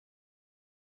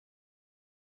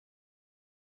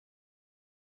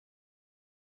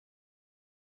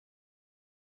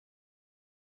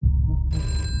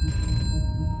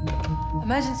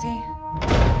Emergency.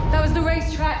 That was the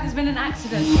racetrack. There's been an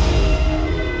accident.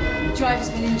 The driver's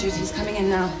been injured. He's coming in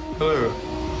now. Hello.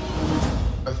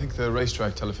 I think the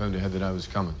racetrack telephoned ahead that I was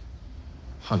coming.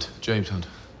 Hunt. James Hunt.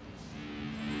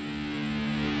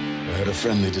 I had a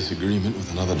friendly disagreement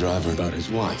with another driver about his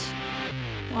wife.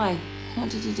 Why? What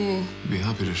did he do? I'd be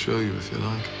happy to show you if you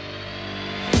like.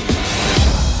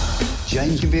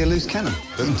 James can be a loose cannon,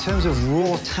 but in terms of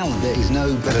raw talent, there is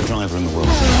no better driver in the world.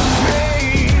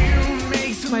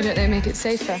 Why don't they make it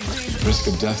safer? Risk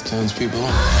of death turns people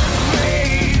on.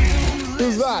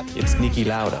 Who's that? It's Niki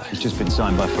Lauda. He's just been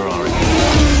signed by Ferrari.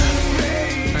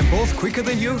 I'm both quicker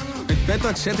than you and better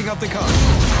at setting up the car.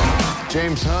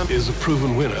 James Hunt is a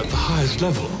proven winner at the highest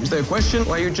level. Is there a question?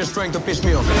 Why are you just trying to piss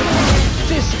me off?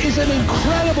 This is an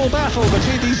incredible battle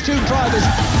between these two drivers.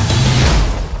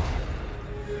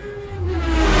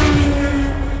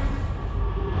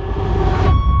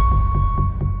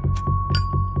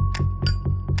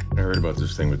 I heard about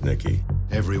this thing with Niki.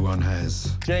 Everyone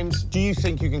has. James, do you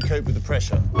think you can cope with the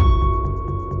pressure?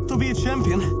 To be a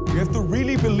champion, you have to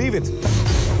really believe it.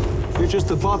 You're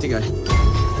just a party guy.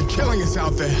 They're killing us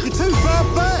out there. You're too far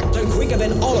back! I'm quicker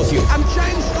than all of you. And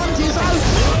James Hunt is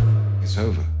out! It's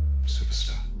over,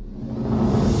 superstar.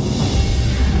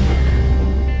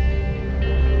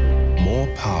 More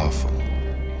powerful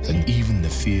than even the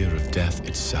fear of death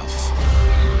itself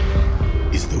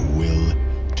is the will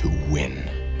to win.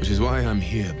 Which is why I'm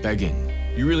here begging.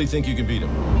 You really think you can beat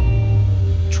him?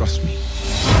 Trust me.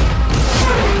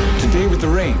 Today with the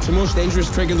rain, it's the most dangerous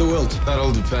track in the world. That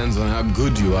all depends on how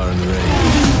good you are in the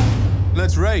rain.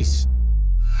 Let's race.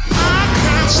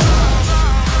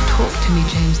 Talk to me,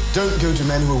 James. Don't go to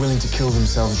men who are willing to kill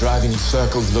themselves driving in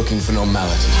circles looking for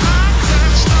normality.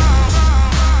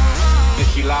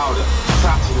 Niki Lauda,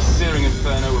 trapped in a searing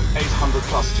inferno of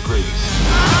 800+ degrees.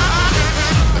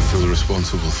 I feel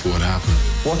responsible for what happened.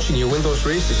 Watching you win those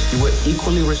races, you were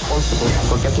equally responsible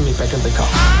for getting me back in the car.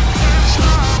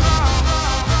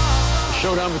 The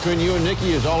showdown between you and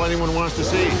Niki is all anyone wants to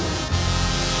see.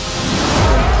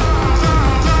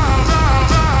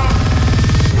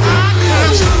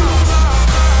 I